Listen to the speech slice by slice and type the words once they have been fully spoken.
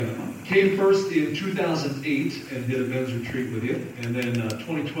Came first in 2008 and did a men's retreat with you. And then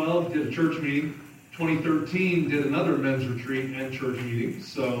 2012 did a church meeting. 2013 did another men's retreat and church meeting.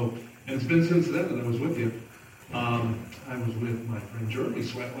 So, and it's been since then that I was with you. I was with my friend Jeremy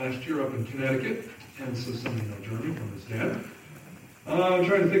Sweat last year up in Connecticut. And so some of you know Jeremy from his dad. I'm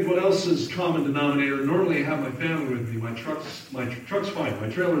trying to think what else is common denominator. Normally I have my family with me. My truck's fine. My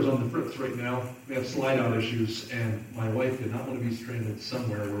trailer's on the fritz right now. We have slide-out issues, and my wife did not want to be stranded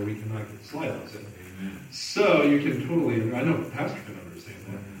somewhere where we cannot get slide-outs in. Amen. So you can totally, I know Pastor can understand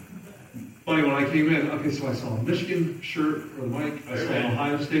that. Funny, when I came in, okay, so I saw a Michigan shirt for the mic. I saw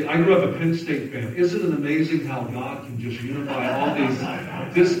Ohio State. I grew up a Penn State fan. Isn't it amazing how God can just unify all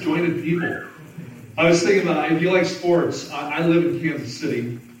these disjointed people? I was thinking about, if you like sports, I live in Kansas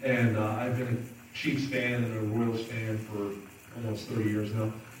City, and I've been a Chiefs fan and a Royals fan for almost 30 years now.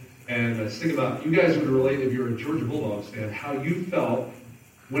 And I was thinking about, you guys would relate, if you're a Georgia Bulldogs fan, how you felt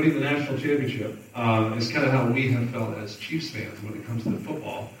winning the national championship is kind of how we have felt as Chiefs fans when it comes to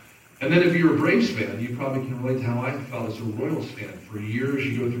football. And then if you're a Braves fan, you probably can relate to how I felt as a Royals fan. For years,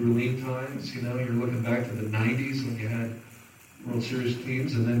 you go through lean times, you're looking back to the 90s when you had World Series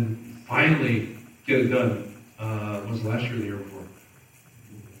teams, and then finally get it done. Was it last year or the year before?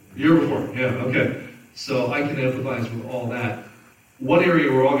 The year before, yeah, okay. So I can empathize with all that. One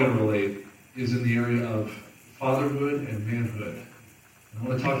area we're all going to relate is in the area of fatherhood and manhood. I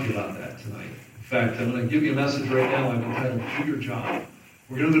want to talk to you about that tonight. In fact, I'm going to give you a message right now. I've entitled, Do Your Job.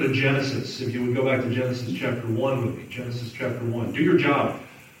 We're going to go to Genesis. If you would go back to Genesis chapter 1 with me. Genesis chapter 1. Do your job.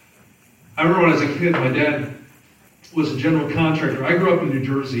 I remember when I was a kid, my dad was a general contractor. I grew up in New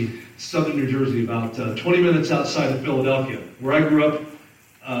Jersey, southern New Jersey, about 20 minutes outside of Philadelphia. Where I grew up,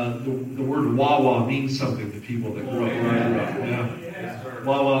 the word Wawa means something to people that grew up where I grew up. Yeah.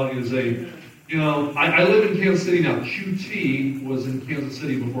 Wawa is I live in Kansas City now. QT was in Kansas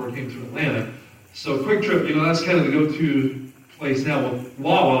City before it came to Atlanta. So Quick Trip, that's kind of the go-to place now. Well,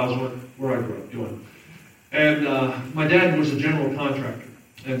 Wawa is where I grew up doing. And my dad was a general contractor.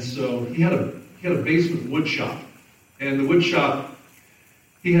 And so he had a basement wood shop. And the wood shop,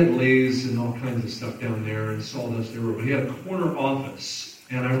 he had lathes and all kinds of stuff down there and sawdust everywhere. But he had a corner office.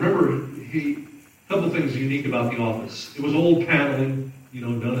 And I remember a couple things unique about the office. It was old paneling,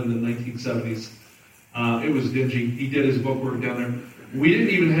 done in the 1970s. It was dingy. He did his bookwork down there. We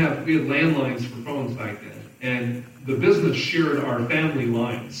had landlines for phones back then. And the business shared our family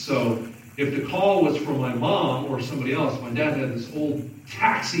lines. So if the call was from my mom or somebody else, my dad had this old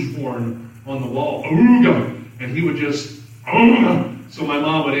taxi horn on the wall. Ooga! And he would just, so my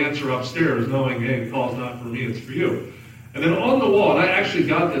mom would answer upstairs knowing, hey, the call's not for me, it's for you. And then on the wall, and I actually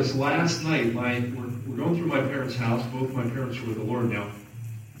got this last night, we're going through my parents' house, both my parents are with the Lord now.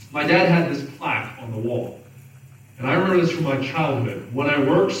 My dad had this plaque on the wall. And I remember this from my childhood. When I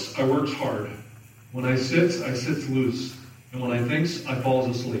works hard. When I sits loose. And when I thinks, I falls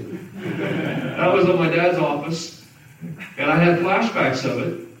asleep. That was in my dad's office. And I had flashbacks of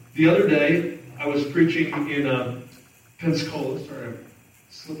it. The other day, I was preaching in Pensacola. Sorry, I'm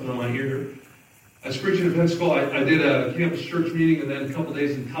slipping on my ear here. I was preaching in Pensacola. I did a campus church meeting and then a couple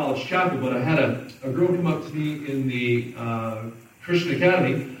days in College Chapel, but I had a girl come up to me in the Christian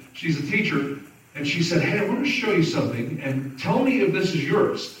Academy. She's a teacher, and she said, hey, I want to show you something, and tell me if this is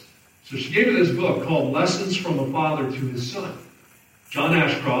yours. So she gave me this book called Lessons from a Father to His Son. John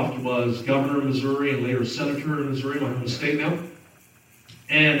Ashcroft was governor of Missouri and later senator in Missouri, my home state now.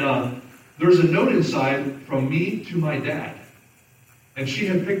 And there's a note inside from me to my dad. And she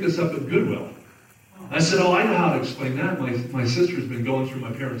had picked this up at Goodwill. I said, I know how to explain that. My sister's been going through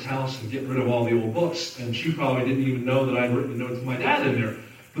my parents' house and getting rid of all the old books. And she probably didn't even know that I'd written a note to my dad in there.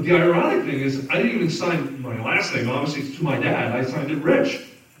 But the ironic thing is, I didn't even sign my last name. Obviously, it's to my dad. I signed it Rich.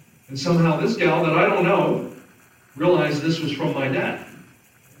 And somehow this gal that I don't know realized this was from my dad.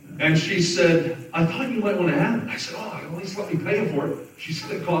 And she said, I thought you might want to have it. I said, at least let me pay for it. She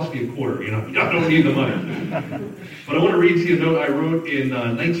said, it cost me $0.25. I don't need the money. But I want to read to you a note I wrote in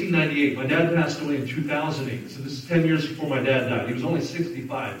 1998. My dad passed away in 2008. So this is 10 years before my dad died. He was only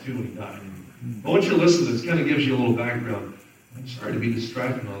 65, too, when he died. I want you to listen to this. It kind of gives you a little background. I'm sorry to be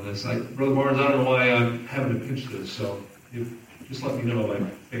distracting on this. Brother Barnes, I don't know why I'm having to pinch this, so just let me know if I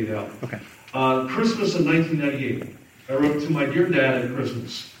fade out. Okay. Christmas of 1998. I wrote to my dear dad at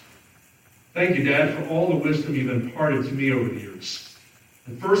Christmas. Thank you, Dad, for all the wisdom you've imparted to me over the years.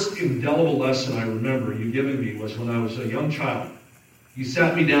 The first indelible lesson I remember you giving me was when I was a young child. You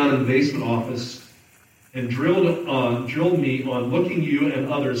sat me down in the basement office and drilled me on looking you and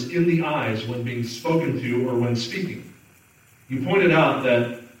others in the eyes when being spoken to or when speaking. You pointed out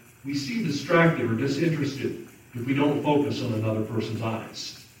that we seem distracted or disinterested if we don't focus on another person's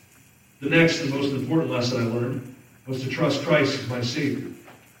eyes. The next and most important lesson I learned was to trust Christ as my Savior.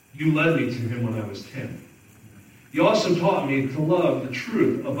 You led me to him when I was 10. You also taught me to love the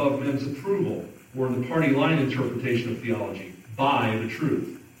truth above men's approval, or in the party line interpretation of theology, buy the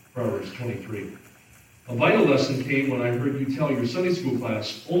truth, Proverbs 23. A vital lesson came when I heard you tell your Sunday school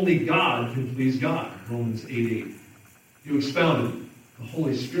class, only God can please God, Romans 8:8. You expounded, the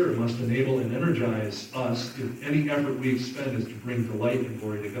Holy Spirit must enable and energize us if any effort we expend is to bring delight and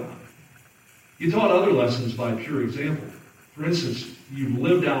glory to God. You taught other lessons by pure example. For instance, you've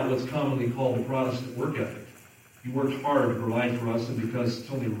lived out what's commonly called the Protestant work ethic. You worked hard to provide for us, and because it's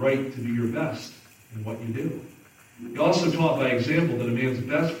only right to do your best in what you do. You also taught by example that a man's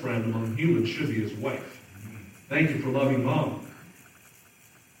best friend among humans should be his wife. Thank you for loving Mom.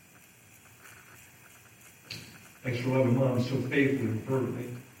 Thanks for loving Mom so faithfully and fervently.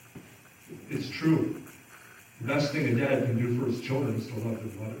 It's true. The best thing a dad can do for his children is to love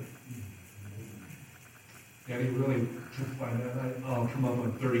their mother. Daddy really took by that. I'll come up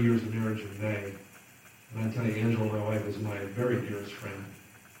on 30 years of marriage in May. And I tell you, Angela, my wife, is my very dearest friend.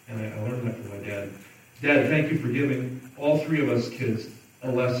 And I learned that from my dad. Dad, thank you for giving all three of us kids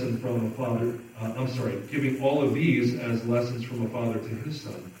a lesson from a father. Giving all of these as lessons from a father to his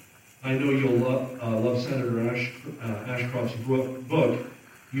son. I know you'll love Senator Ashcroft's book.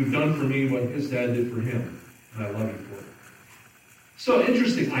 You've done for me what his dad did for him, and I love you for it. So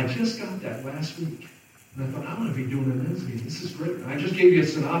interesting. I just got that last week. And I thought, I want to be doing a men's meeting. This is great. And I just gave you a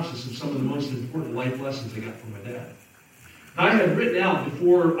synopsis of some of the most important life lessons I got from my dad. I had written out,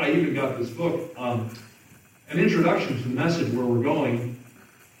 before I even got this book, an introduction to the message where we're going.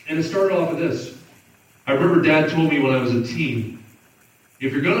 And it started off with this. I remember Dad told me when I was a teen,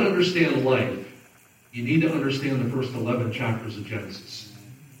 if you're going to understand life, you need to understand the first 11 chapters of Genesis.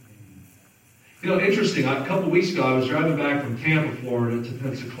 You know, interesting, a couple weeks ago, I was driving back from Tampa, Florida to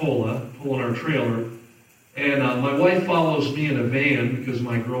Pensacola, pulling our trailer, and my wife follows me in a van because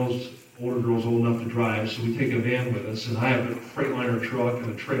my older girl's old enough to drive, so we take a van with us, and I have a Freightliner truck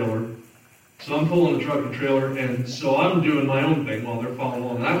and a trailer. So I'm pulling the truck and trailer, and so I'm doing my own thing while they're following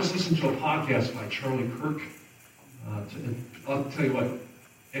along. And I was listening to a podcast by Charlie Kirk. I'll tell you what,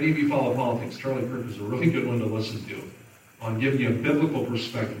 any of you follow politics, Charlie Kirk is a really good one to listen to on giving you a biblical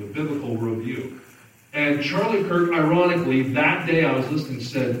perspective, a biblical worldview. And Charlie Kirk, ironically, that day I was listening,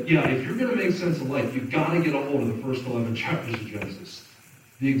 said, yeah, if you're going to make sense of life, you've got to get a hold of the first 11 chapters of Genesis.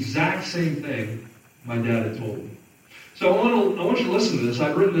 The exact same thing my dad had told me. So I want you to listen to this.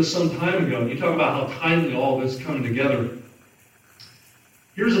 I've written this some time ago. You talk about how timely all this is coming together.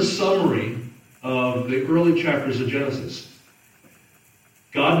 Here's a summary of the early chapters of Genesis.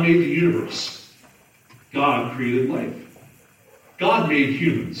 God made the universe. God created life. God made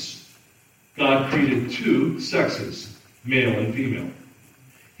humans. God created two sexes, male and female.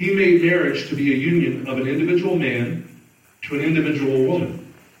 He made marriage to be a union of an individual man to an individual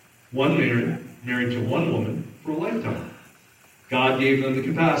woman. One married to one woman for a lifetime. God gave them the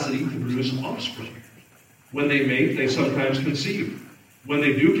capacity to produce offspring. When they mate, they sometimes conceive. When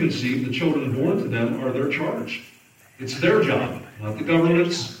they do conceive, the children born to them are their charge. It's their job, not the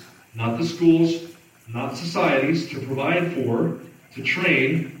government's, not the schools, not societies, to provide for, to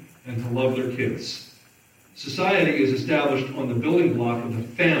train, and to love their kids. Society is established on the building block of the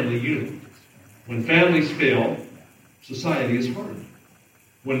family unit. When families fail, society is hardened.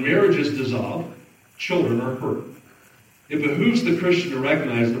 When marriages dissolve, children are hurt. It behooves the Christian to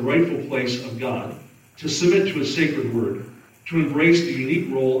recognize the rightful place of God, to submit to His sacred word, to embrace the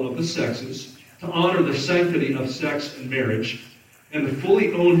unique role of the sexes, to honor the sanctity of sex and marriage, and to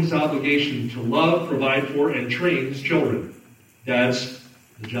fully own his obligation to love, provide for, and train his children. Dads,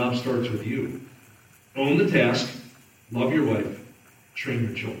 the job starts with you. Own the task, love your wife, train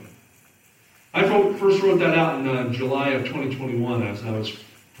your children. I first wrote that out in July of 2021 as I was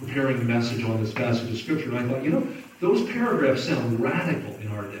preparing the message on this passage of Scripture, and I thought, those paragraphs sound radical in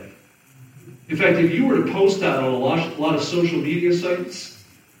our day. In fact, if you were to post that on a lot of social media sites,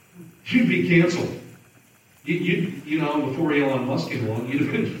 you'd be canceled. Before Elon Musk came along, you'd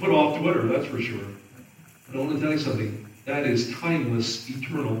have been put off Twitter, that's for sure. But I want to tell you something. That is timeless,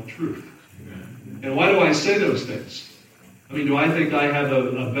 eternal truth. And why do I say those things? I mean, do I think I have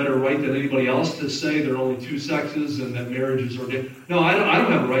a better right than anybody else to say there are only two sexes and that marriage is ordained? No, I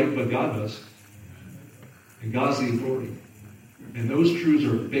don't have a right, but God does. And God's the authority. And those truths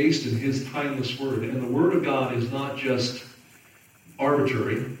are based in His timeless word. And the word of God is not just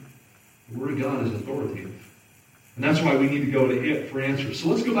arbitrary. The word of God is authoritative. And that's why we need to go to it for answers. So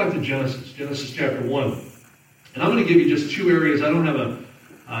let's go back to Genesis chapter 1. And I'm going to give you just two areas. I don't have a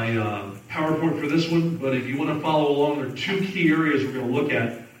PowerPoint for this one, but if you want to follow along, there are two key areas we're going to look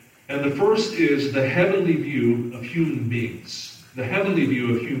at And the first is the heavenly view of human beings. The heavenly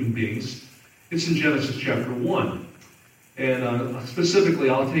view of human beings. It's in Genesis chapter 1. And specifically,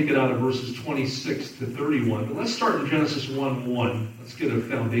 I'll take it out of verses 26 to 31. But let's start in Genesis 1:1. Let's get a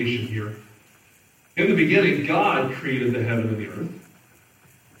foundation here. In the beginning, God created the heaven and the earth.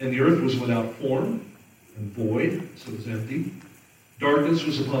 And the earth was without form and void, so it was empty. Darkness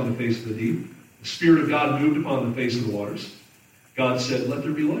was upon the face of the deep. The Spirit of God moved upon the face of the waters. God said, "Let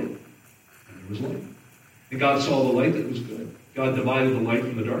there be light." And there was light. And God saw the light that was good. God divided the light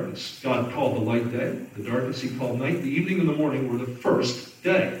from the darkness. God called the light day. The darkness he called night. The evening and the morning were the first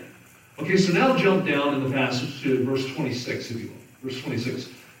day. Okay, so now jump down in the passage to verse 26, if you will. Verse 26.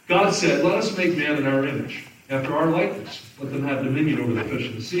 God said, "Let us make man in our image, after our likeness. Let them have dominion over the fish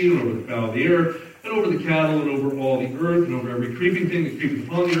of the sea, and over the fowl of the air, and over the cattle, and over all the earth, and over every creeping thing that creepeth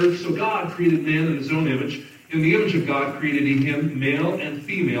upon the earth." So God created man in his own image. In the image of God created he him, male and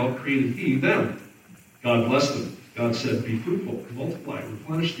female created he them. God blessed them. God said, "Be fruitful, multiply,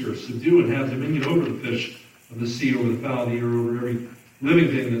 replenish the earth, subdue, and have dominion over the fish of the sea, over the fowl of the air, over every living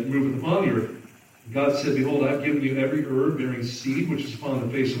thing that moveth upon the earth." God said, "Behold, I have given you every herb bearing seed, which is upon the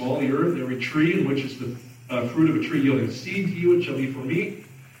face of all the earth, every tree in which is the fruit of a tree yielding seed to you, it shall be for meat.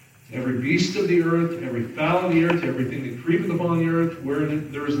 To every beast of the earth, to every fowl of the earth, to everything that creepeth upon the earth,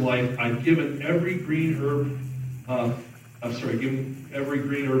 wherein there is life, I've given every green herb, given every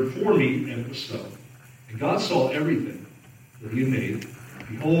green herb for meat," and it was so. And God saw everything that he had made.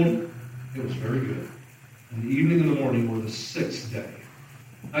 Behold, it was very good. And the evening and the morning were the sixth day.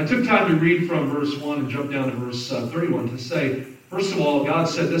 I took time to read from verse 1 and jump down to verse 31 to say, first of all, God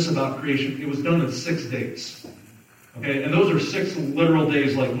said this about creation: it was done in 6 days. Okay, and those are 6 literal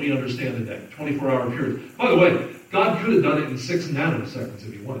days like we understand today, 24-hour periods. By the way, God could have done it in 6 nanoseconds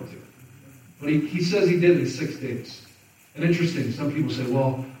if he wanted to. But he says he did it in 6 days. And interesting, some people say,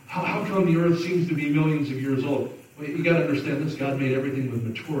 well, how come the earth seems to be millions of years old? Well, you got to understand this. God made everything with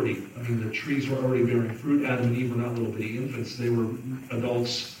maturity. I mean, the trees were already bearing fruit. Adam and Eve were not little bitty infants. They were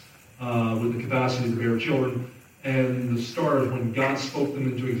adults with the capacity to bear children. And the stars, when God spoke them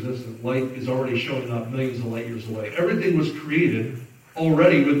into existence, light is already showing up millions of light years away. Everything was created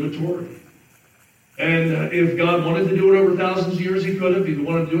already with maturity. And if God wanted to do it over thousands of years, he could have. If he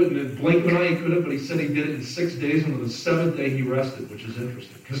wanted to do it in a blink of an eye, he could have. But he said he did it in 6 days, and on the 7th day he rested, which is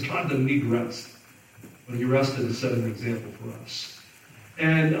interesting, because God doesn't need rest. But he rested and set an example for us.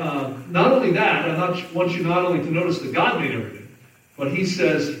 And not only that, I want you not only to notice that God made everything, but he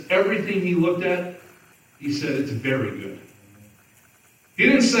says everything he looked at, he said it's very good. He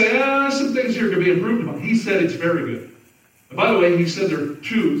didn't say, some things here could be improved upon. He said it's very good. And by the way, he said there are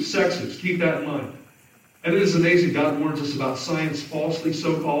 2 sexes. Keep that in mind. And it is amazing, God warns us about science falsely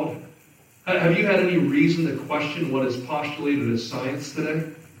so-called. Have you had any reason to question what is postulated as science today?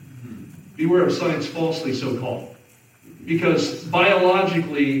 Beware of science falsely so-called. Because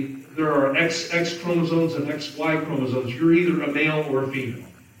biologically, there are X chromosomes and XY chromosomes. You're either a male or a female.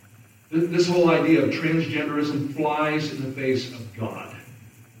 This whole idea of transgenderism flies in the face of God.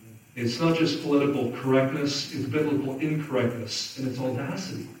 It's not just political correctness, it's biblical incorrectness, and it's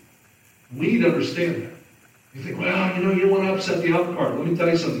audacity. We need to understand that. You think, well, you don't want to upset the apple cart. Let me tell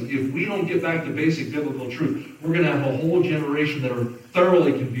you something. If we don't get back to basic biblical truth, we're going to have a whole generation that are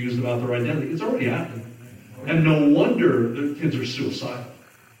thoroughly confused about their identity. It's already happening. And no wonder the kids are suicidal.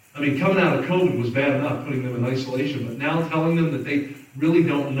 I mean, coming out of COVID was bad enough, putting them in isolation, but now telling them that they really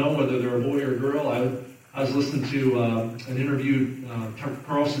don't know whether they're a boy or a girl. I was listening to an interview Tucker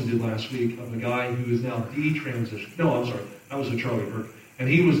Carlson did last week of a guy who is now detransitioned. No, I'm sorry. That was a Charlie Kirk. And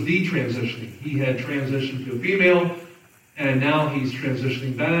he was detransitioning. He had transitioned to a female, and now he's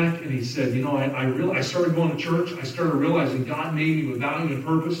transitioning back. And he said, I started going to church. I started realizing God made me with value and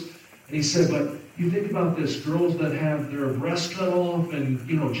purpose. And he said, but you think about this, girls that have their breasts cut off and,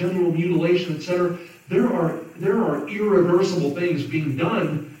 genital mutilation, etc. There are irreversible things being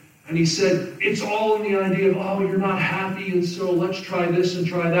done. And he said, it's all in the idea of, you're not happy, and so let's try this and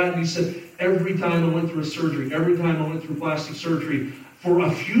try that. And he said, every time I went through a surgery, every time I went through plastic surgery, for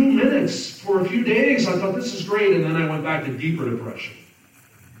a few minutes, for a few days, I thought this is great, and then I went back to deeper depression.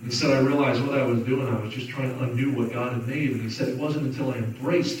 He said, I realized what I was doing. I was just trying to undo what God had made. And he said, it wasn't until I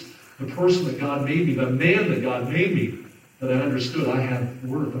embraced the person that God made me, the man that God made me, that I understood I have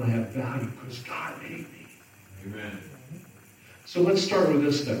worth and I have value because God made me. Amen. So let's start with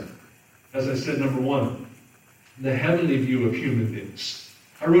this then. As I said, number 1, the heavenly view of human beings.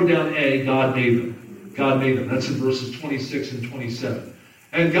 I wrote down A, God made them. God made them. That's in verses 26 and 27.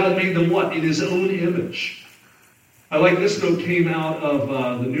 And God made them what? In his own image. I like this note, came out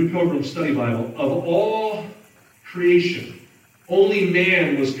of the New Pilgrim Study Bible. Of all creation, Only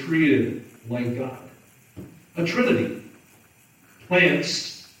man was created like God. A trinity.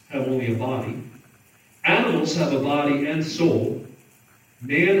 Plants have only a body. Animals have a body and soul.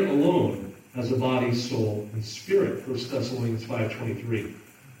 Man alone has a body, soul, and spirit. 1 Thessalonians 5:23.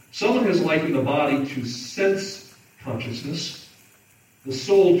 Someone has likened the body to sense consciousness, the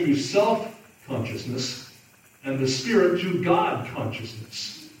soul to self-consciousness, and the spirit to God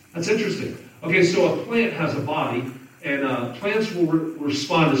consciousness. That's interesting. Okay, so a plant has a body, and plants will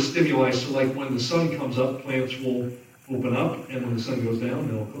respond to stimuli. So like when the sun comes up, plants will open up, and when the sun goes down,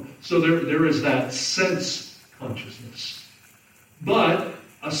 they'll go. So there is that sense consciousness. But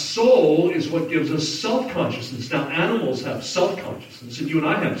a soul is what gives us self-consciousness. Now, animals have self-consciousness, and you and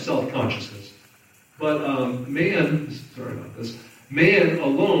I have self-consciousness. But man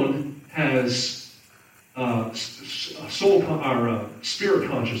alone has soul or spirit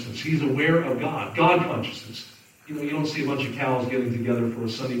consciousness. He's aware of God consciousness. You don't see a bunch of cows getting together for a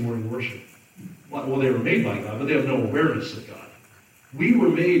Sunday morning worship. Well, they were made by God, but they have no awareness of God. We were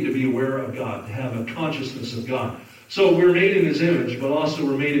made to be aware of God, to have a consciousness of God. So we're made in His image, but also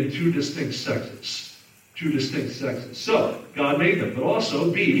we're made in two distinct sexes. So God made them, but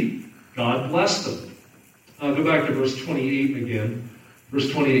also God blessed them. Go back to verse 28 again. Verse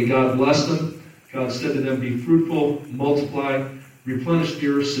 28, God blessed them. God said to them, be fruitful, multiply, replenish the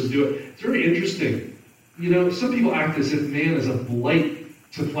earth, subdue it. It's very interesting. Some people act as if man is a blight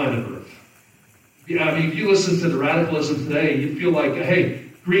to planet Earth. If you listen to the radicalism today, you feel like, hey,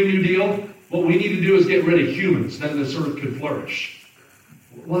 Green New Deal, what we need to do is get rid of humans, then this earth could flourish.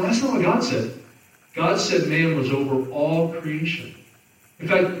 Well, that's not what God said. God said man was over all creation. In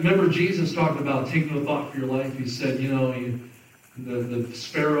fact, remember Jesus talking about take no thought for your life. He said, the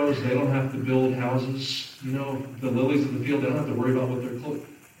sparrows, they don't have to build houses. The lilies of the field, they don't have to worry about what they're clothed.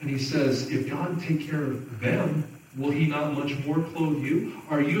 And he says, if God take care of them, will He not much more clothe you?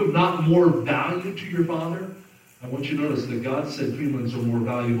 Are you of not more value to your Father? I want you to notice that God said humans are more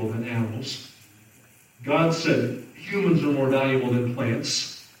valuable than animals. God said humans are more valuable than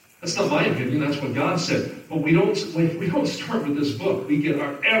plants. That's not my opinion. That's what God said. But we don't start with this book. We get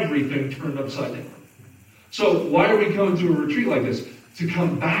our everything turned upside down. So why are we coming to a retreat like this? To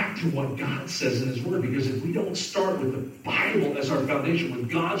come back to what God says in His Word. Because if we don't start with the Bible as our foundation, with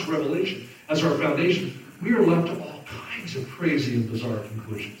God's revelation as our foundation, we are left to all kinds of crazy and bizarre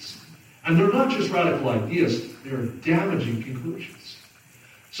conclusions. And they're not just radical ideas, they're damaging conclusions.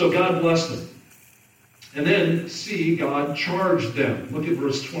 So God blessed them. And then, God charged them. Look at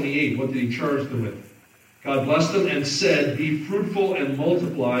verse 28. What did He charge them with? God blessed them and said, be fruitful and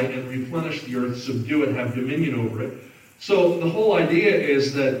multiply and replenish the earth, subdue it, have dominion over it. So the whole idea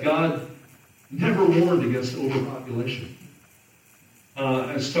is that God never warned against overpopulation.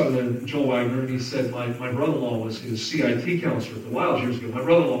 I was talking to Joel Wagner, and he said my brother-in-law was his CIT counselor at the Wilds years ago. My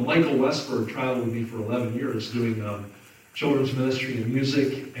brother-in-law, Michael Westford, traveled with me for 11 years doing children's ministry and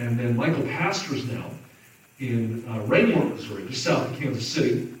music. And then Michael pastors now in Raymore, Missouri, just south of Kansas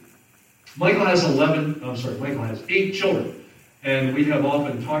City. Michael has 8 children. And we have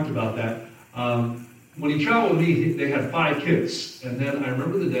often talked about that. When he traveled with me, they had 5 kids. And then I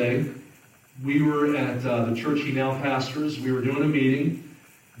remember the day we were at the church he now pastors. We were doing a meeting.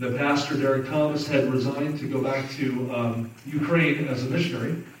 The pastor, Derek Thomas, had resigned to go back to Ukraine as a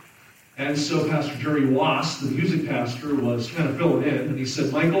missionary. And so Pastor Jerry Wass, the music pastor, was kind of filling in. And he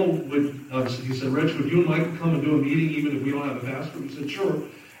said, Rich, would you and Michael come and do a meeting even if we don't have a pastor? We said, sure.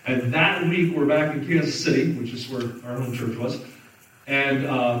 And that week, we're back in Kansas City, which is where our home church was. And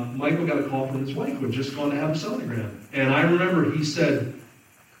Michael got a call from his wife who had just gone to have a sonogram. And I remember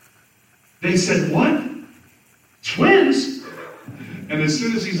they said, what? Twins? And as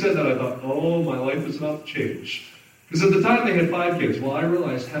soon as he said that, I thought, oh, my life is about to change. Because at the time they had 5 kids. Well, I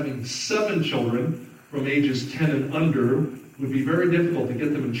realized having 7 children from ages 10 and under would be very difficult to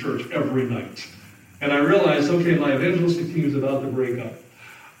get them in church every night. And I realized, okay, my evangelistic team is about to break up.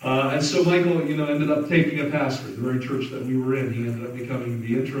 And so Michael, ended up taking a pastor, the very church that we were in. He ended up becoming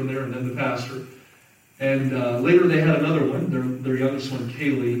the interim there and then the pastor. And later they had another one, their youngest one,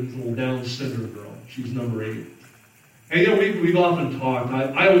 Kaylee, a little Down syndrome girl. She's number 8. And we've often talked.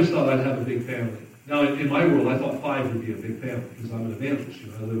 I always thought I'd have a big family. Now, in my world, I thought 5 would be a big family because I'm an evangelist.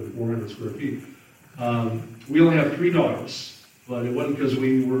 I live at 400 square feet. We only have 3 daughters, but it wasn't because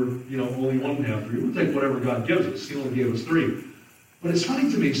we were, only one and a half, 3. We'll take whatever God gives us. He only gave us 3. But it's funny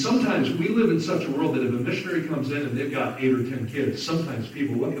to me, sometimes we live in such a world that if a missionary comes in and they've got 8 or 10 kids, sometimes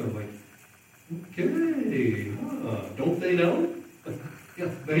people look at them like, okay, don't they know? Yeah,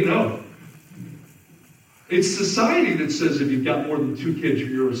 they know. It's society that says if you've got more than 2 kids,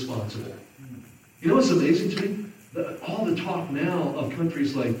 you're irresponsible. You know what's amazing to me? All the talk now of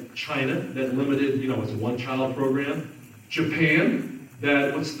countries like China that limited, it's a one-child program. Japan,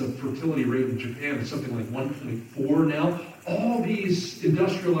 what's the fertility rate in Japan? It's something like 1.4 now. All these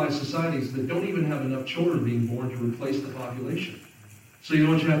industrialized societies that don't even have enough children being born to replace the population. So you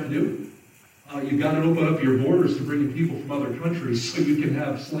know what you have to do? You've got to open up your borders to bring in people from other countries so you can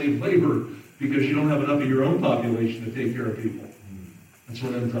have slave labor because you don't have enough of your own population to take care of people. That's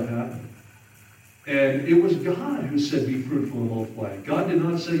what ends up happening. And it was God who said, be fruitful and multiply. God did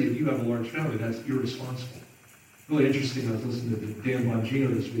not say if you have a large family, that's irresponsible. Really interesting, I was listening to Dan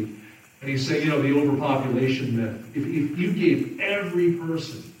Bongino this week, and he's saying, the overpopulation myth. If you gave every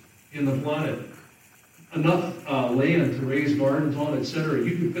person in the planet enough land to raise gardens on, etc.,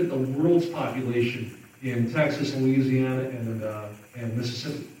 you could fit the world's population in Texas, Louisiana, and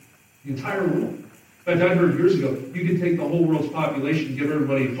Mississippi. The entire world. In fact, I heard years ago, you could take the whole world's population and give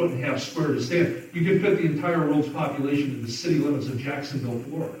everybody a 1.5 foot square to stand. You could fit the entire world's population in the city limits of Jacksonville,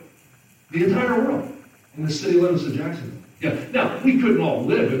 Florida. The entire world in the city limits of Jacksonville. Yeah. Now, we couldn't all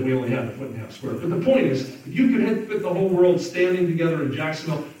live if we only had a 1.5 foot square. But the point is, if you could fit the whole world standing together in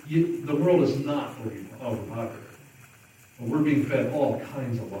Jacksonville, the world is not overpopulated. But we're being fed all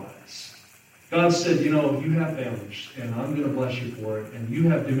kinds of lies. God said, you have families, and I'm going to bless you for it, and you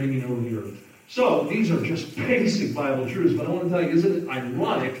have dominion over the earth. So these are just basic Bible truths, but I want to tell you, isn't it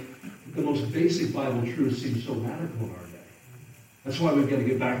ironic that the most basic Bible truths seem so radical in our day? That's why we've got to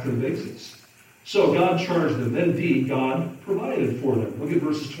get back to the basics. So God charged them. Then indeed, God provided for them. Look at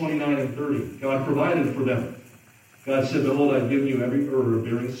verses 29 and 30. God provided for them. God said, behold, I've given you every herb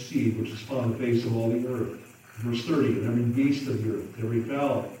bearing seed which is upon the face of all the earth. Verse 30, and every beast of the earth, every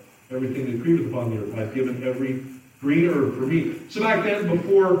fowl, everything that creepeth upon the earth, I've given every green herb for meat. So back then,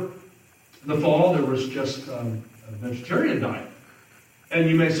 before the fall, there was just a vegetarian diet. And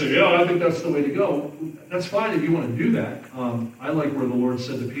you may say, yeah, I think that's the way to go. That's fine if you want to do that. I like where the Lord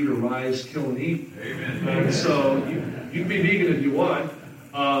said to Peter, rise, kill, and eat. Amen. And so you can be vegan if you want.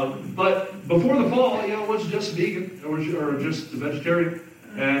 But before the fall, it was just vegan or just vegetarian.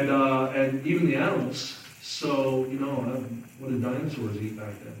 And even the animals. So, what did dinosaurs eat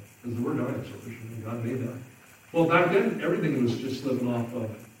back then? Because there were dinosaurs. God made that. Well, back then, everything was just living off of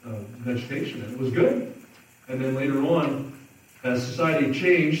vegetation, and it was good. And then later on, as society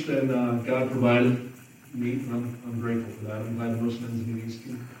changed, then God provided meat, and I'm grateful for that. I'm glad most men's meats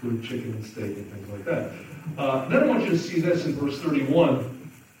include chicken and steak and things like that. Then I want you to see this in verse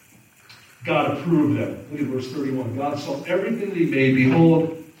 31. God approved them. Look at verse 31. God saw everything that he made.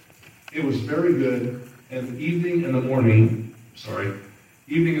 Behold, it was very good. And the evening and the morning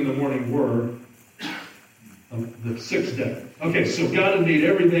were the sixth day. Okay, so God had made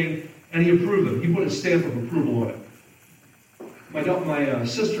everything, and he approved them. He put a stamp of approval on it. My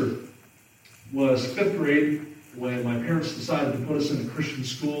sister was 5th grade when my parents decided to put us in a Christian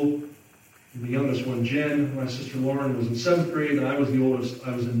school. And the youngest one, Jen, my sister Lauren, was in 7th grade, and I was the oldest.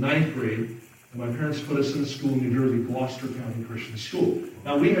 I was in 9th grade. And my parents put us in a school in New Jersey, Gloucester County Christian School.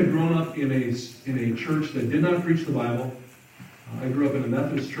 Now, we had grown up in a church that did not preach the Bible. I grew up in a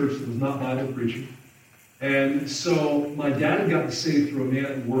Methodist church that was not Bible preaching. And so my dad had gotten saved through a man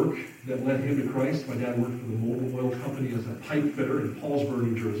at work that led him to Christ. My dad worked for the Mobil Oil Company as a pipe fitter in Paulsburg,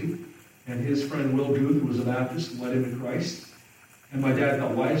 New Jersey. And his friend Will Guth, who was a Baptist, led him to Christ. And my dad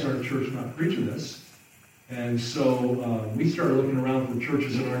thought, why is our church not preaching this? And so we started looking around for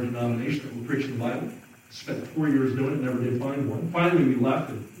churches in our denomination that were preaching the Bible. Spent 4 years doing it, never did find one. Finally, we left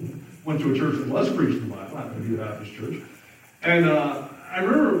and went to a church that was preaching the Bible, happened to be a Baptist church. And I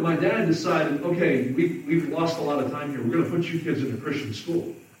remember my dad decided, okay, we've lost a lot of time here. We're going to put you kids in a Christian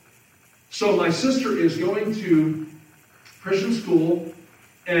school. So my sister is going to Christian school,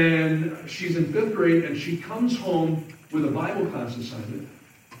 and she's in 5th grade, and she comes home with a Bible class assignment,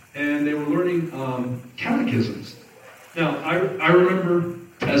 and they were learning catechisms. Now, I remember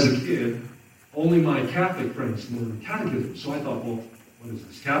as a kid, only my Catholic friends learned catechisms. So I thought, well, what is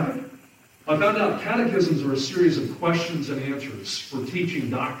this, Catholic? I found out catechisms are a series of questions and answers for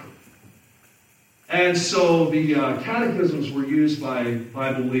teaching doctrine. And so the catechisms were used by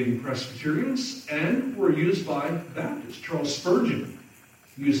Bible-believing Presbyterians and were used by Baptists. Charles Spurgeon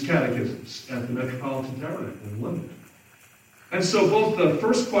used catechisms at the Metropolitan Tabernacle in London. And so both the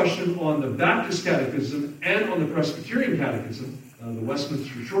first question on the Baptist Catechism and on the Presbyterian Catechism, the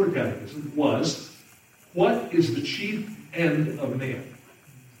Westminster Shorter Catechism, was, what is the chief end of man?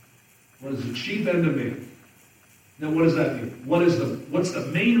 What is the chief end of man? Now, what does that mean? What's the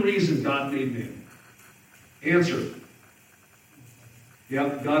main reason God made man? Answer. Yeah,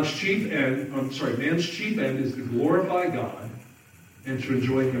 man's chief end is to glorify God and to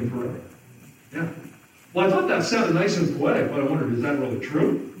enjoy him forever. Yeah. Well, I thought that sounded nice and poetic, but I wondered, is that really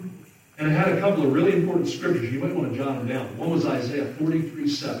true? And it had a couple of really important scriptures. You might want to jot them down. One was Isaiah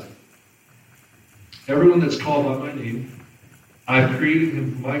 43:7. Everyone that's called by my name, I've created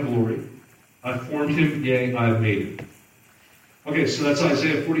him for my glory. I've formed him, yea, I've made him. Okay, so that's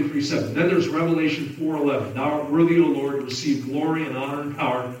Isaiah 43:7. Then there's Revelation 4:11. Thou art worthy, O Lord, to receive glory and honor and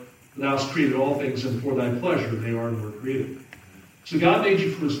power, for thou hast created all things, and for thy pleasure they are and were created. So God made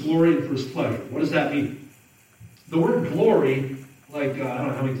you for his glory and for his pleasure. What does that mean? The word glory, like, I don't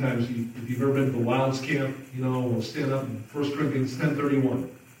know how many times, if you've ever been to the Wilds camp, we'll stand up in 1 Corinthians 10:31.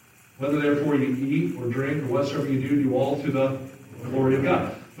 Whether therefore you eat or drink or whatsoever you do all to the glory of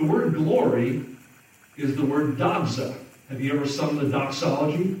God. The word glory is the word doxa. Have you ever sung the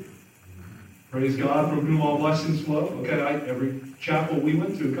doxology? Praise God from whom all blessings flow. Okay, every chapel we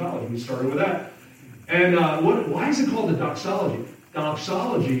went to in college, we started with that. And why is it called the doxology?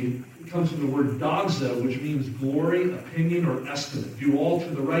 Doxology comes from the word doxa, which means glory, opinion, or estimate. Do all to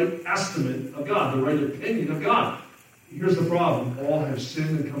the right estimate of God, the right opinion of God. Here's the problem. All have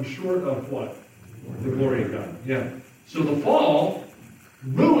sinned and come short of what? The glory of God. Yeah. So the fall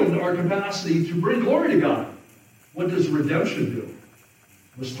ruined our capacity to bring glory to God. What does redemption do?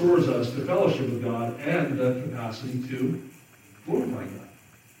 Restores us to fellowship with God and the capacity to glorify God.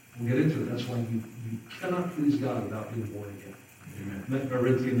 We'll get into it. That's why you cannot please God without being born again. Amen. I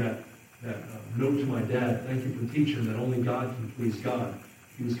read through that note to my dad. Thank you for teaching that only God can please God.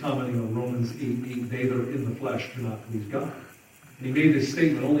 He was commenting on Romans 8:8. They that are in the flesh cannot please God. And he made this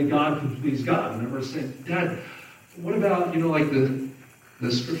statement, only God can please God. And I remember saying, Dad, what about, like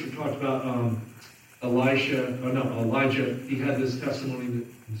the scripture talked about Elijah, he had this testimony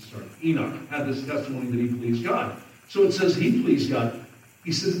Enoch had this testimony that he pleased God. So it says he pleased God.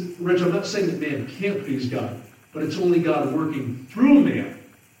 He says, Rich, I'm not saying that man can't please God, but it's only God working through man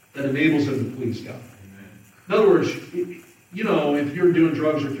that enables him to please God. Amen. In other words, if you're doing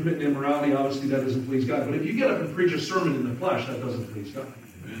drugs or committing immorality, obviously that doesn't please God. But if you get up and preach a sermon in the flesh, that doesn't please God.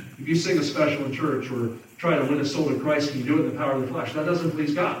 Amen. If you sing a special in church or try to win a soul to Christ and you do it in the power of the flesh, that doesn't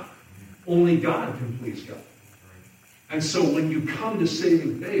please God. Only God can please God. And so when you come to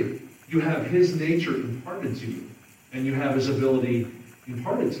saving faith, you have his nature imparted to you. And you have his ability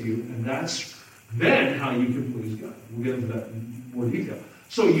imparted to you. And that's then how you can please God. We'll get into that in more detail.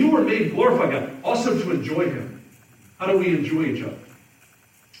 So you were made to glorify God. Also to enjoy him. How do we enjoy each other?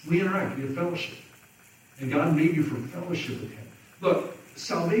 We interact. We have fellowship. And God made you for fellowship with him. Look,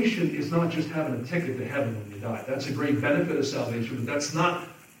 salvation is not just having a ticket to heaven when you die. That's a great benefit of salvation, but that's not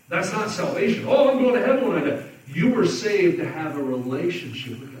salvation. Oh, I'm going to heaven when I die. You were saved to have a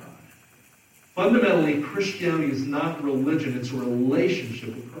relationship with God. Fundamentally, Christianity is not religion. It's a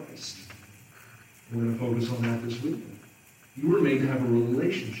relationship with Christ. We're going to focus on that this week. You were made to have a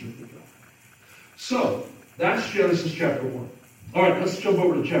relationship with God. So, that's Genesis chapter 1. All right, let's jump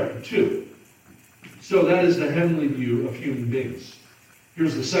over to chapter 2. So that is the heavenly view of human beings.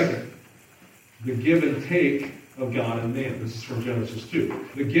 Here's the second. The give and take of God and man. This is from Genesis 2.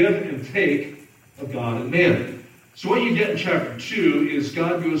 The give and take of God and man. So what you get in chapter 2 is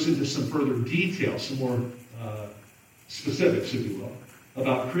God goes into some further detail, some more specifics, if you will,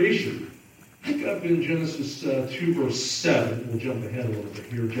 about creation. Pick up in Genesis 2, verse 7. We'll jump ahead a little bit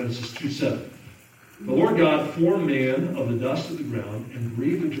here. Genesis 2:7. The Lord God formed man of the dust of the ground and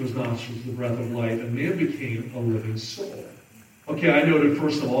breathed into his nostrils the breath of life, and man became a living soul. Okay, I noted,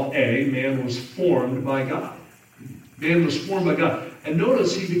 first of all, man was formed by God. Man was formed by God. And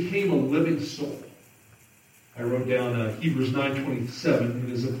notice he became a living soul. I wrote down Hebrews 9:27.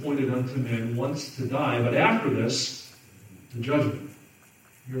 It is appointed unto men once to die, but after this, the judgment.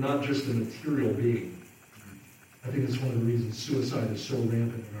 You're not just a material being. I think it's one of the reasons suicide is so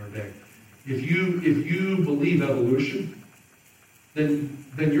rampant in our day. If you believe evolution, then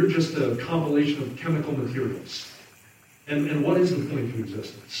you're just a compilation of chemical materials. And what is the point to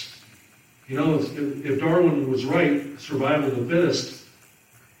existence? If Darwin was right, survival of the fittest,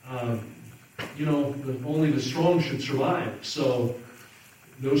 only the strong should survive. So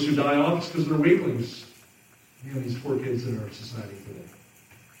those who die off is because they're weaklings. These poor kids in our society today.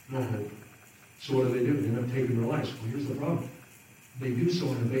 No hope. So what do? They end up taking their lives. Well, here's the problem. They do so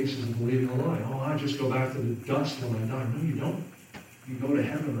on the basis of believing a lie. Oh, I just go back to the dust when I die. No, you don't. You go to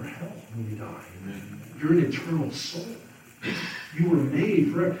heaven or hell when you die. Amen. You're an eternal soul. You were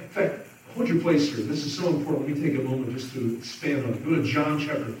made forever. In fact, hold your place here. This is so important. Let me take a moment just to expand on it. Go to John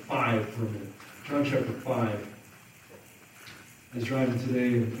chapter 5 for a minute. John chapter 5. I was driving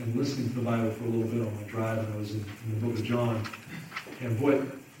today and listening to the Bible for a little bit on my drive, and I was in the book of John. And boy,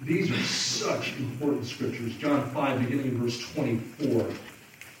 these are such important scriptures. John 5, beginning in verse 24.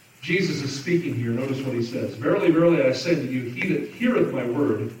 Jesus is speaking here. Notice what he says. Verily, verily, I say to you, he that heareth my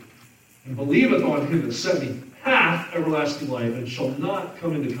word and believeth on him that sent me hath everlasting life, and shall not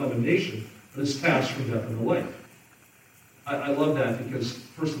come into condemnation, but is passed from death unto life. I love that because,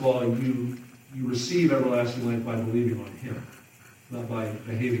 first of all, you receive everlasting life by believing on him, not by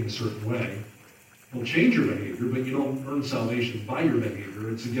behaving a certain way. It'll change your behavior, but you don't earn salvation by your behavior.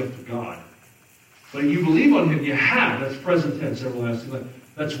 It's a gift of God. But you believe on him, you have. That's present tense, everlasting life.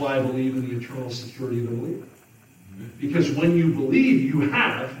 That's why I believe in the eternal security of the believer. Because when you believe, you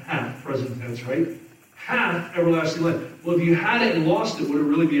have present tense, right? Have everlasting life. Well, if you had it and lost it, would it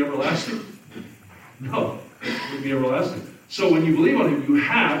really be everlasting? No, it wouldn't be everlasting. So when you believe on him, you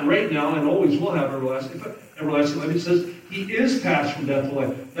have right now and always will have everlasting life. It says he is passed from death to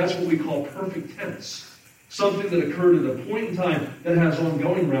life. That's what we call perfect tense. Something that occurred at a point in time that has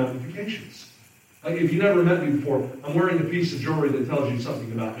ongoing ramifications. Like if you never met me before, I'm wearing a piece of jewelry that tells you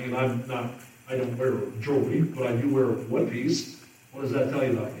something about me, and I don't wear jewelry, but I do wear one piece. What does that tell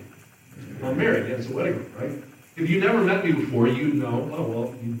you about me? I'm married. Yeah, it's a wedding ring, right? If you never met me before, you know, oh,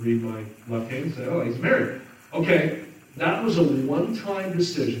 well, you read my left hand and say, oh, he's married. Okay, that was a one-time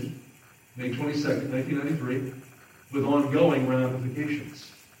decision, May 22nd, 1993, with ongoing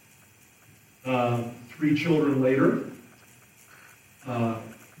ramifications. 3 children later,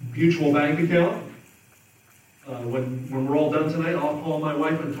 mutual bank account. When we're all done tonight, I'll call my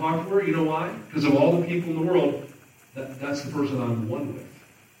wife and talk to her. You know why? Because of all the people in the world, that's the person I'm one with.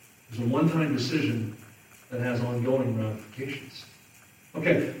 It's a one-time decision that has ongoing ramifications.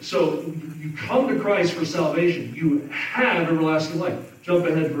 Okay, so you come to Christ for salvation. You have everlasting life. Jump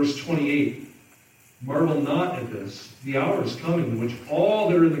ahead to verse 28. Marvel not at this. The hour is coming in which all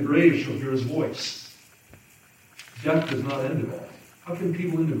that are in the grave shall hear his voice. Death does not end at all. How can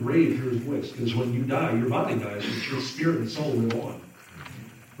people in the grave hear his voice? Because when you die, your body dies, but your spirit and soul live on.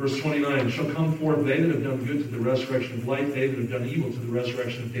 Verse 29, shall come forth they that have done good to the resurrection of life, they that have done evil to the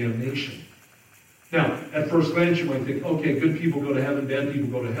resurrection of damnation. Now, at first glance, you might think, okay, good people go to heaven, bad people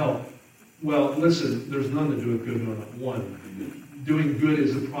go to hell. Well, listen, there's none that do it good, no, not one. Doing good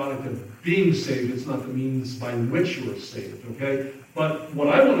is a product of being saved. It's not the means by which you are saved, okay? But what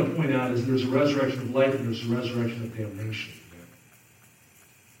I want to point out is there's a resurrection of life and there's a resurrection of damnation.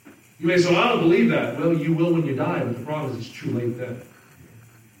 You may say, I don't believe that. Well, you will when you die, but the problem is it's too late then.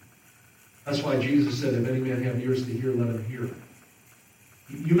 That's why Jesus said, if any man have ears to hear, let him hear.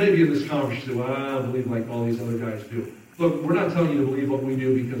 You may be in this conversation, well, I don't believe like all these other guys do. Look, we're not telling you to believe what we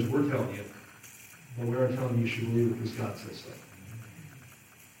do because we're telling you. But we are telling you should believe it because God says so.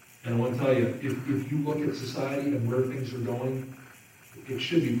 And I want to tell you, if you look at society and where things are going, it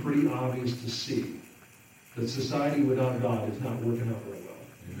should be pretty obvious to see that society without God is not working out very well.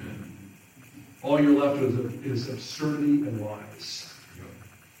 Amen. All you're left with is absurdity and lies.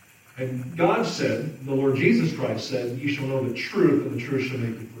 And God said, the Lord Jesus Christ said, you shall know the truth, and the truth shall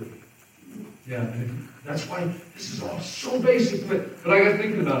make you free. Yeah, and that's why this is all so basic. But I got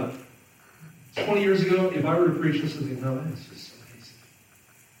thinking about it. 20 years ago, if I were to preach this, I'd think, no, that's just so basic.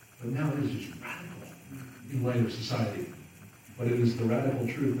 But now it is just radical in light of society. But it is the radical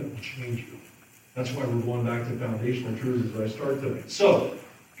truth that will change you. That's why we're going back to foundational truths as I start today. So,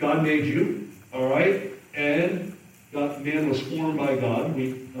 God made you, all right? And man was formed by God.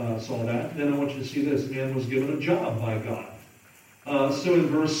 We saw that. Then I want you to see this. Man was given a job by God. So in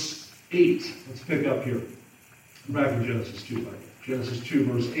verse 8, let's pick up here. Back in Genesis 2, by the way. Genesis 2,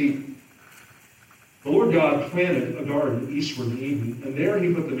 verse 8. The Lord God planted a garden eastward in Eden, and there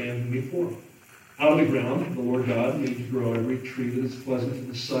he put the man whom he formed. Out of the ground, the Lord God made to grow every tree that is pleasant to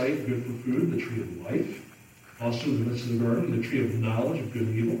the sight, good for food, the tree of life. Also in the midst of the garden, the tree of knowledge of good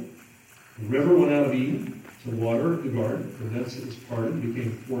and evil. The river went out of Eden to water the garden. From thence it was parted, and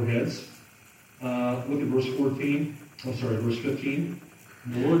became 4 heads. Look at verse 15.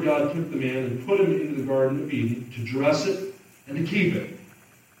 And the Lord God took the man and put him into the Garden of Eden to dress it and to keep it.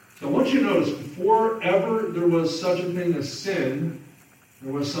 So I want you to notice, before ever there was such a thing as sin,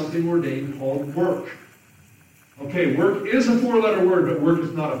 there was something ordained called work. Okay, work is a 4-letter word, but work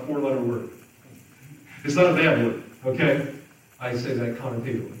is not a 4-letter word. It's not a bad word, okay? I say that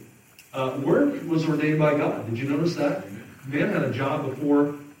connotatively. Work was ordained by God. Did you notice that? Man had a job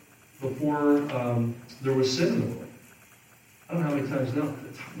before there was sin in the world. I don't know how many times now.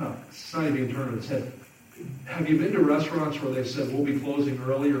 It's not society being turned on its head. Have you been to restaurants where they said, we'll be closing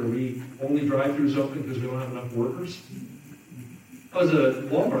early, or we only drive-thrus open because we don't have enough workers? I was at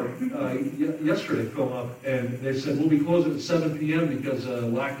Walmart yesterday filling up, and they said, we'll be closing at 7 p.m. because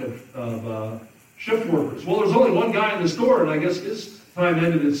of lack of shift workers. Well, there's only one guy in the store, and I guess his time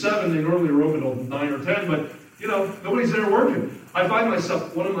ended at 7. They normally were open till 9 or 10, but, nobody's there working. I find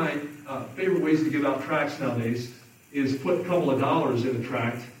myself, one of my favorite ways to give out tracts nowadays is put a couple of dollars in a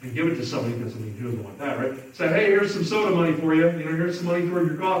tract and give it to somebody, because, who doesn't want that, right? Say, hey, here's some soda money for you. Here's some money toward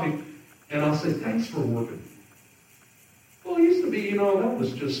your coffee. And I'll say, thanks for working. Well, it used to be, that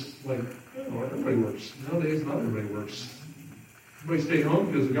was just like, everybody works. Nowadays, not everybody works. Everybody stay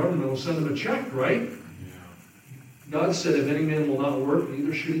home because the government will send them a check, right? God said, if any man will not work,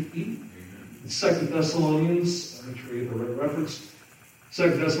 neither should he eat. In 2 Thessalonians, make sure you get the right reference,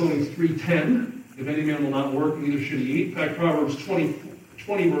 2 Thessalonians 3:10, if any man will not work, neither should he eat. In fact, Proverbs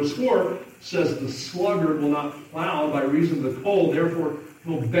 20 verse 4 says, the sluggard will not plow by reason of the cold, therefore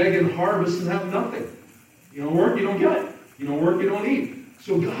he'll beg and harvest and have nothing. You don't work, you don't get it. You don't work, you don't eat.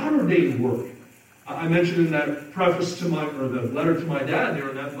 So God ordained work. I mentioned in that preface to the letter to my dad there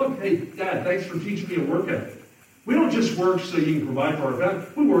in that book, hey, Dad, thanks for teaching me a work ethic. We don't just work so you can provide for our family.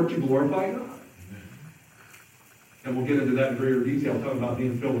 We work to glorify God. And we'll get into that in greater detail, talking about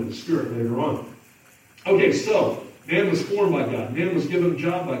being filled with the Spirit later on. Okay, so man was formed by God. Man was given a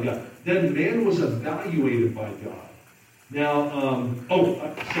job by God. Then man was evaluated by God. Now,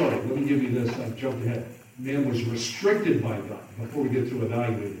 sorry, let me give you this. I jumped ahead. Man was restricted by God before we get to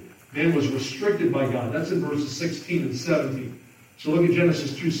evaluated. Man was restricted by God. That's in verses 16 and 17. So look at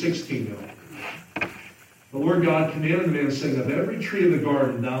Genesis 2:16 now. The Lord God commanded the man, saying, of every tree of the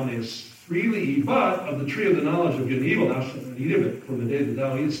garden thou mayest freely eat, but of the tree of the knowledge of good and evil thou shalt not eat of it, for the day that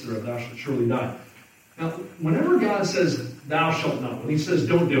thou eatest thereof thou shalt surely die. Now, whenever God says, thou shalt not, when he says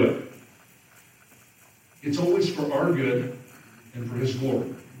don't do it, it's always for our good and for his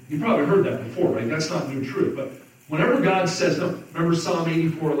glory. You probably heard that before, right? That's not new truth. But whenever God says, no, remember Psalm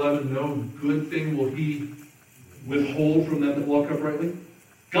 84:11, no good thing will he withhold from them that walk uprightly?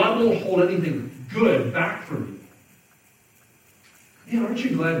 God won't hold anything good back from you. Man, aren't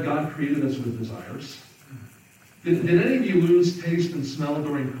you glad God created us with desires? Did any of you lose taste and smell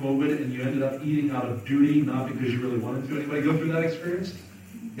during COVID and you ended up eating out of duty, not because you really wanted to? Anybody go through that experience?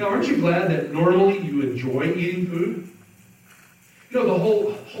 Now, aren't you glad that normally you enjoy eating food? The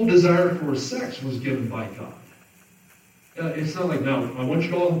whole desire for sex was given by God. It's not like, now, I want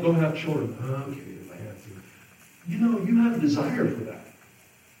you all to go have children. Okay, if I have to. You have a desire for that.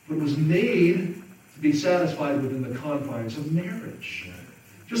 But it was made to be satisfied within the confines of marriage.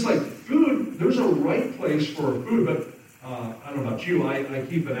 Just like food, there's a right place for food, but I don't know about you, I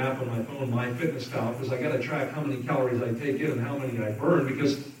keep an app on my phone, MyFitnessPal, because I got to track how many calories I take in and how many I burn,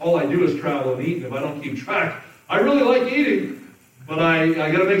 because all I do is travel and eat, and if I don't keep track, I really like eating, but I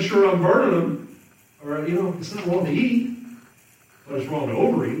got to make sure I'm burning them. Or, it's not wrong to eat, but it's wrong to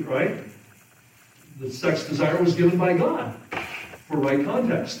overeat, right? The sex desire was given by God for right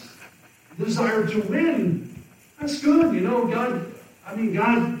context. The desire to win, that's good. God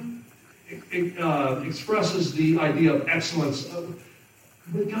expresses the idea of excellence.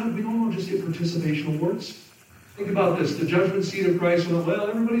 With God, we don't want to just get participation awards. Think about this. The judgment seat of Christ,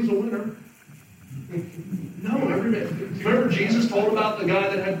 everybody's a winner. No, remember Jesus told about the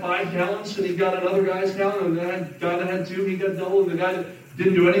guy that had 5 talents and he got another guy's talent, and the guy that had 2, he got double, and the guy that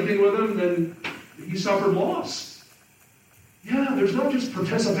didn't do anything with him, then he suffered loss. Yeah, there's not just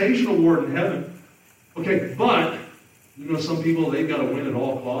participation award in heaven. Okay, but some people, they've got to win at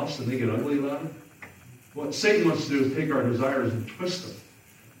all costs and they get ugly about it. What Satan wants to do is take our desires and twist them.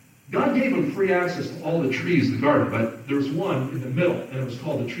 God gave him free access to all the trees in the garden, but there's one in the middle, and it was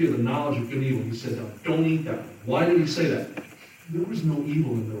called the tree of the knowledge of good and evil. He said, no, don't eat that. Why did he say that? There was no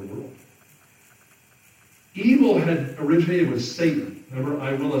evil in their world. Evil had originated with Satan. Remember,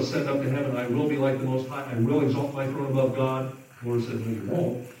 I will ascend up to heaven. I will be like the Most High. I will exalt my throne above God. The Lord said, no, you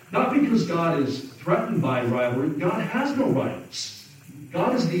won't. Not because God is threatened by rivalry. God has no rivals.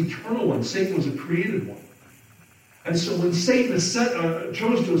 God is the eternal one. Satan was a created one. And so when Satan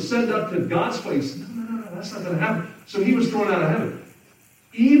chose to ascend up to God's place, no, that's not going to happen. So he was thrown out of heaven.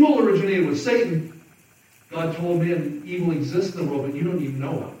 Evil originated with Satan. God told man evil exists in the world, but you don't even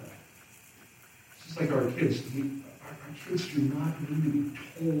know about that. It's just like our kids. Our kids do not need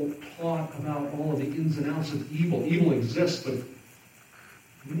to be taught about all of the ins and outs of evil. Evil exists, but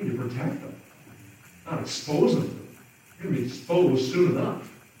we need to protect them, not expose them to them. They're going to be exposed soon enough.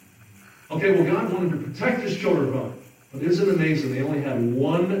 Okay, well, God wanted to protect his children from it. But isn't it amazing? They only had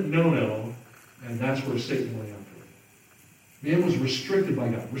one no-no, and that's where Satan went after it. Man was restricted by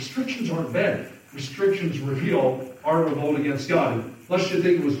God. Restrictions aren't bad. Restrictions reveal our revolt against God. And let's just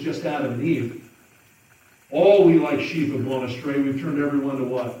think it was just Adam and Eve. All we like sheep have gone astray. We've turned everyone to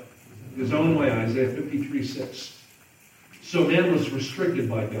what? His own way, Isaiah 53:6. So man was restricted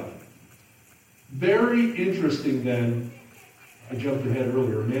by God. Very interesting then, I jumped ahead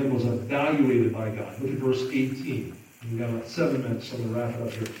earlier, man was evaluated by God. Look at verse 18. We've got about 7 minutes, so I'm going to wrap it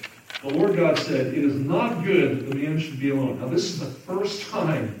up here. The Lord God said, "It is not good that the man should be alone." Now, this is the first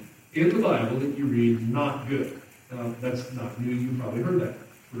time in the Bible that you read "not good." Now, that's not new. You've probably heard that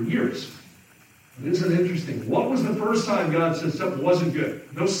for years. But isn't it interesting? What was the first time God said something wasn't good?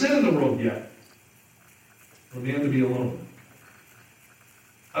 No sin in the world yet. For a man to be alone.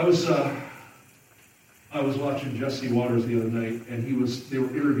 I was watching Jesse Waters the other night, and they were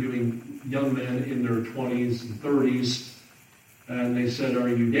interviewing young men in their 20s and 30s, and they said, "Are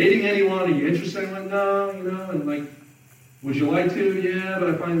you dating anyone? Are you interested?" I'm like, "No, and like, would you like to?" "Yeah, but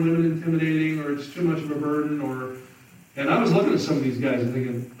I find women intimidating, or it's too much of a burden, and I was looking at some of these guys and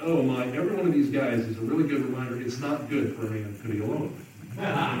thinking, oh my, every one of these guys is a really good reminder it's not good for a man to be alone.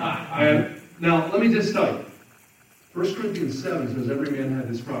 And now, let me just tell you, 1 Corinthians 7 says every man had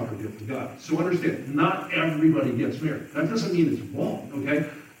his proper gift of God. So understand, not everybody gets married. That doesn't mean it's wrong, okay?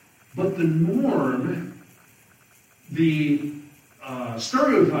 But the norm, the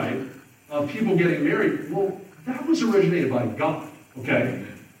stereotype of people getting married, well, that was originated by God, okay?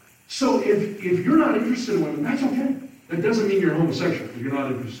 So if you're not interested in women, that's okay. That doesn't mean you're homosexual if you're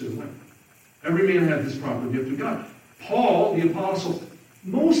not interested in women. Every man had this proper gift of God. Paul, the apostle,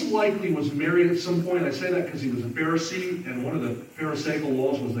 most likely was married at some point. I say that because he was a Pharisee, and one of the Pharisaical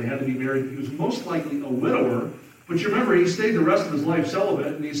laws was they had to be married. He was most likely a widower. But you remember, he stayed the rest of his life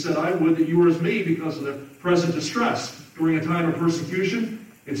celibate, and he said, "I would that you were as me because of the present distress." During a time of persecution,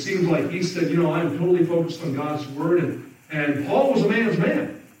 it seems like he said, "I'm totally focused on God's word," and Paul was a man's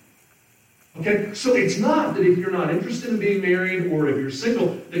man. Okay, so it's not that if you're not interested in being married or if you're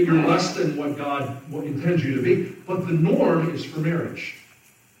single, that you're less than what God intends you to be. But the norm is for marriage.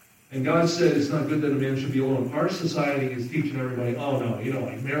 And God said it's not good that a man should be alone. Our society is teaching everybody, oh no,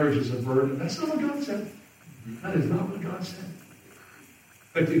 like marriage is a burden. That's not what God said. That is not what God said.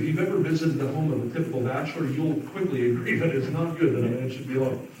 But if you've ever visited the home of a typical bachelor, you'll quickly agree that it's not good that a man should be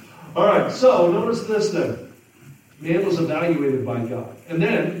alone. All right, so notice this then. Man was evaluated by God. And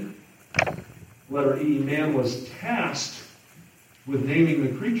then, letter E, man was tasked with naming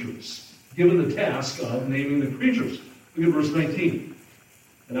the creatures. Given the task of naming the creatures. Look at verse 19.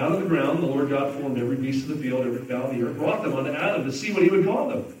 "And out of the ground the Lord God formed every beast of the field, every fowl of the earth, brought them unto Adam to see what he would call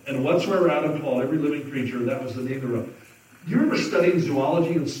them. And whatsoever Adam called every living creature, that was the name thereof." Do you remember studying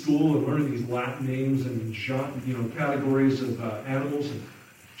zoology in school and learning these Latin names and categories of animals? And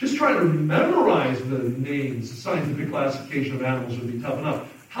just trying to memorize the names, the scientific classification of animals would be tough enough.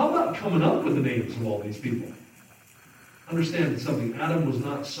 How about coming up with the names of all these people? Understand something. Adam was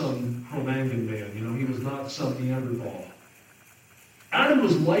not some Cro-Magnon man. He was not some Neanderthal. Adam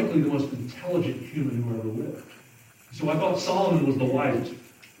was likely the most intelligent human who ever lived. So I thought Solomon was the wisest.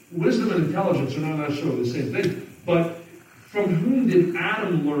 Wisdom and intelligence are not necessarily the same thing. But from whom did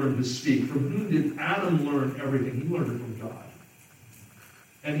Adam learn to speak? From whom did Adam learn everything? He learned it from God.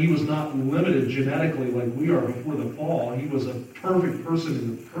 And he was not limited genetically like we are before the fall. He was a perfect person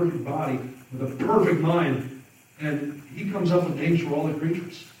in a perfect body with a perfect mind. And he comes up with names for all the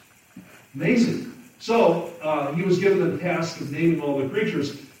creatures. Amazing. So he was given the task of naming all the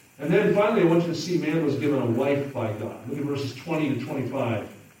creatures. And then finally, I want you to see man was given a wife by God. Look at verses 20 to 25.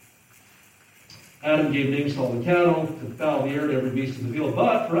 "Adam gave names to all the cattle, to the fowl of the air, to every beast of the field.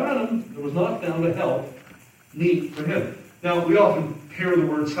 But for Adam there was not found a help meet for him." Now, we often pair the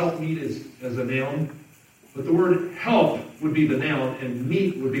words help meet as a noun, but the word help would be the noun, and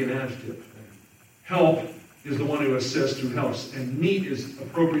meet would be an adjective. Help is the one who assists, who helps, and meet is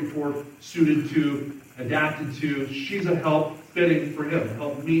appropriate for, suited to, adapted to. She's a help fitting for him, a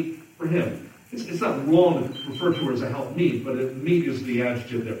help meet for him. It's not wrong to refer to her as a help meet, but meet is the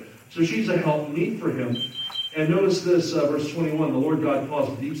adjective there. So she's a help meet for him. And notice this, verse 21, "The Lord God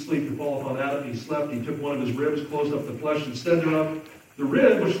caused a deep sleep to fall upon Adam. He slept. He took one of his ribs, closed up the flesh instead thereof. The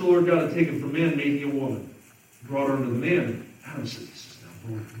rib which the Lord God had taken from man made he a woman. He brought her unto the man. And Adam said, This is now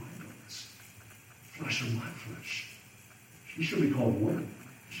bone of my bones, flesh of my flesh. She shall be called woman.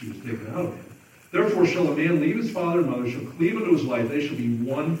 She was taken out of him. Therefore shall a man leave his father and mother, shall cleave unto his wife. They shall be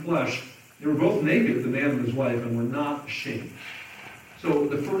one flesh. They were both naked, the man and his wife, and were not ashamed." So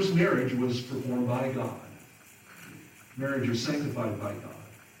the first marriage was performed by God. Marriage is sanctified by God.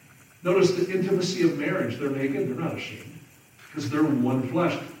 Notice the intimacy of marriage. They're naked, they're not ashamed. Because they're one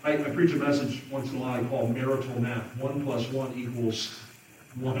flesh. I preach a message once in a while I call marital math. 1 + 1 equals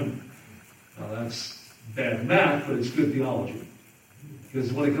 1. Now that's bad math, but it's good theology.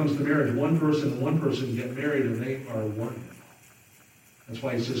 Because when it comes to marriage, one person get married and they are one. That's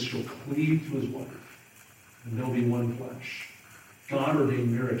why he says she'll cleave to his wife. And they'll be one flesh. God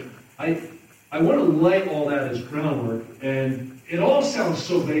ordained marriage. I want to lay all that as groundwork, and it all sounds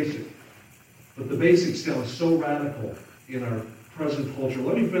so basic. But the basics sound so radical in our present culture.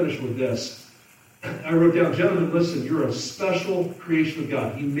 Let me finish with this. I wrote down, gentlemen, listen, you're a special creation of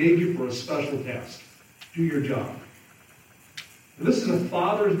God. He made you for a special task. Do your job. And this is a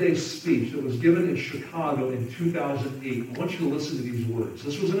Father's Day speech that was given in Chicago in 2008. I want you to listen to these words.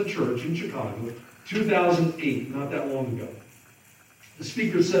 This was in a church in Chicago, 2008, not that long ago. The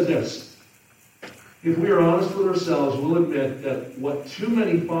speaker said this: if we are honest with ourselves, we'll admit that what too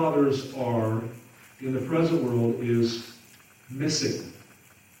many fathers are in the present world is missing.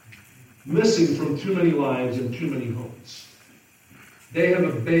 Missing from too many lives and too many homes. They have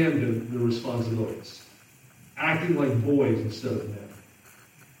abandoned their responsibilities, acting like boys instead of men.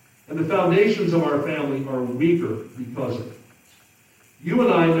 And the foundations of our family are weaker because of it. You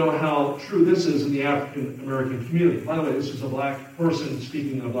and I know how true this is in the African American community. By the way, this is a black person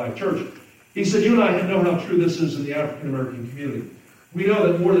speaking in a black church. He said, you and I know how true this is in the African American community. We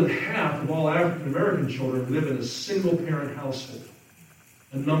know that more than half of all African American children live in a single parent household.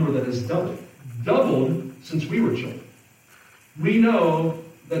 A number that has doubled since we were children. We know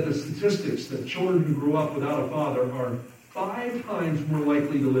that the statistics that children who grew up without a father are 5 times more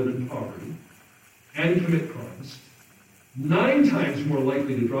likely to live in poverty and commit crimes, 9 times more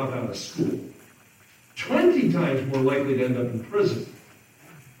likely to drop out of school, 20 times more likely to end up in prison.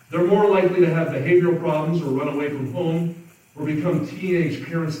 They're more likely to have behavioral problems or run away from home or become teenage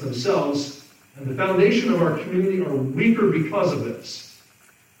parents themselves. And the foundation of our community are weaker because of this.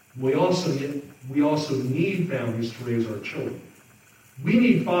 We also need families to raise our children. We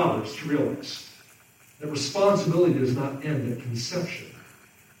need fathers to realize that responsibility does not end at conception.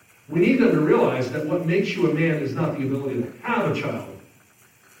 We need them to realize that what makes you a man is not the ability to have a child,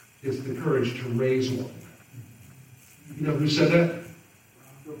 it's the courage to raise one. You know who said that?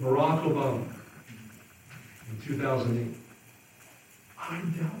 Barack Obama in 2008. I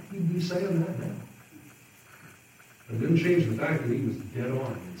doubt he'd be saying that now. It didn't change the fact that he was dead on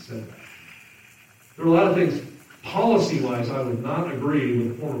when he said that. There are a lot of things, policy-wise, I would not agree with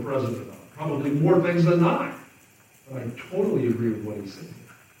the former president on. Probably more things than not. But I totally agree with what he said.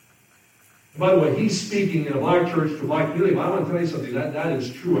 By the way, he's speaking in a black church to a black community. But I want to tell you something, that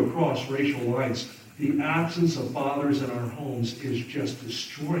is true across racial lines. The absence of fathers in our homes is just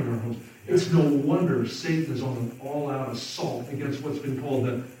destroying our homes. It's no wonder Satan is on an all-out assault against what's been called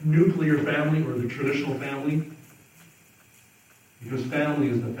the nuclear family or the traditional family. Because family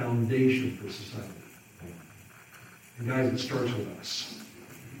is the foundation for society. And guys, it starts with us.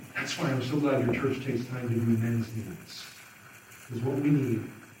 That's why I'm so glad your church takes time to do men's meetings. Because what we need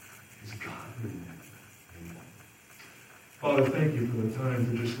is godly men. Father, thank you for the time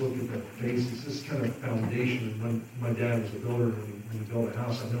to just look at the basics. This kind of foundation. When my dad was a builder, when we built a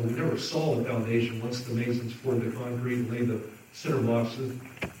house, I know we never saw the foundation once the masons poured the concrete and laid the cinder blocks.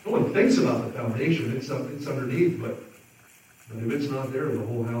 No one thinks about the foundation. It's underneath, but if it's not there, the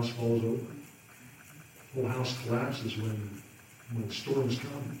whole house falls over. The whole house collapses when storms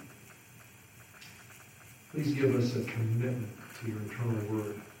come. Please give us a commitment to your eternal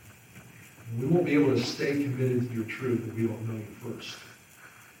word. And we won't be able to stay committed to your truth if we don't know you first.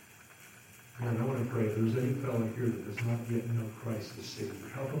 Lord, I want to pray if there's any fellow here that does not yet know Christ as Savior,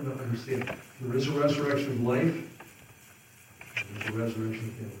 help them to understand there is a resurrection of life, and there's a resurrection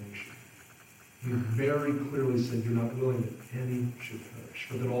of damnation. You very clearly said you're not willing that any should perish,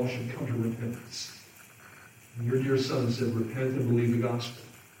 but that all should come to repentance. And your dear son said, repent and believe the gospel.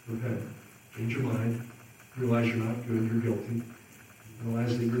 Repent. Change your mind. Realize you're not good, you're guilty.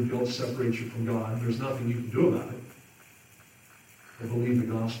 Realize that your guilt separates you from God. There's nothing you can do about it. But believe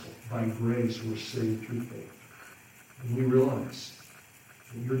the gospel. By grace, we're saved through faith. And we realize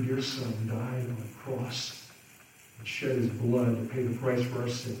that your dear son died on the cross and shed his blood to pay the price for our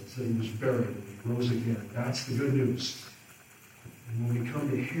sins, that he was buried and he rose again. That's the good news. And when we come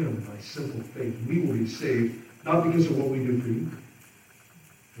to him by simple faith, we will be saved, not because of what we do for you,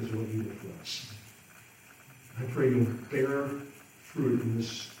 because of what you did for us. I pray you'll bear fruit in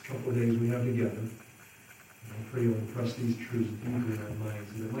this couple of days we have together. And I pray you'll impress these truths deeply in our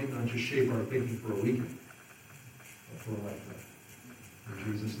minds, and it might not just shape our thinking for a weekend, but for a lifetime.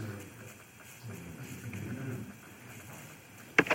 In Jesus' name I pray. Amen.